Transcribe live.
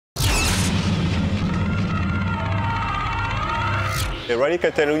Rally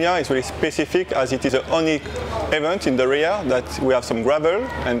Catalunya is really specific as it is the only event in the rear that we have some gravel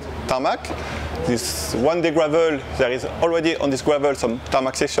and tarmac. This one-day gravel, there is already on this gravel some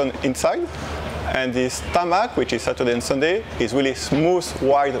tarmac session inside. And this tarmac, which is Saturday and Sunday, is really smooth,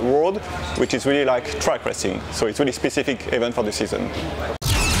 wide road, which is really like track racing. So it's really specific event for the season.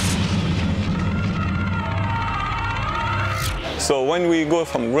 So when we go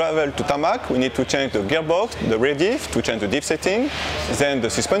from gravel to tarmac, we need to change the gearbox, the rear diff, to change the diff setting, then the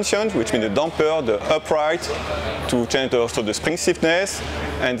suspension, which means the damper, the upright, to change also the spring stiffness,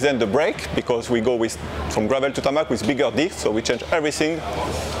 and then the brake, because we go from gravel to tarmac with bigger diff, so we change everything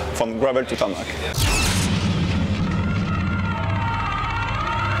from gravel to tarmac.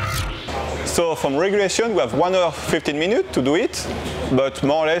 So from regulation, we have 1 hour 15 minutes to do it, but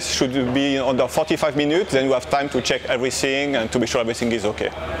more or less should be under 45 minutes, then you have time to check everything and to be sure everything is okay.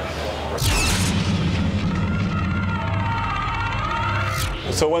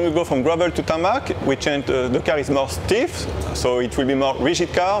 So when we go from gravel to tarmac, we change the car is more stiff, so it will be more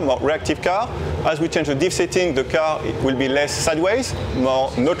rigid car, more reactive car. As we change the diff setting, the car will be less sideways,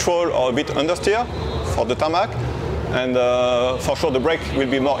 more neutral or a bit understeer for the tarmac. And for sure the brake will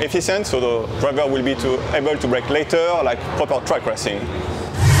be more efficient, so the driver will be able to brake later, like proper track racing.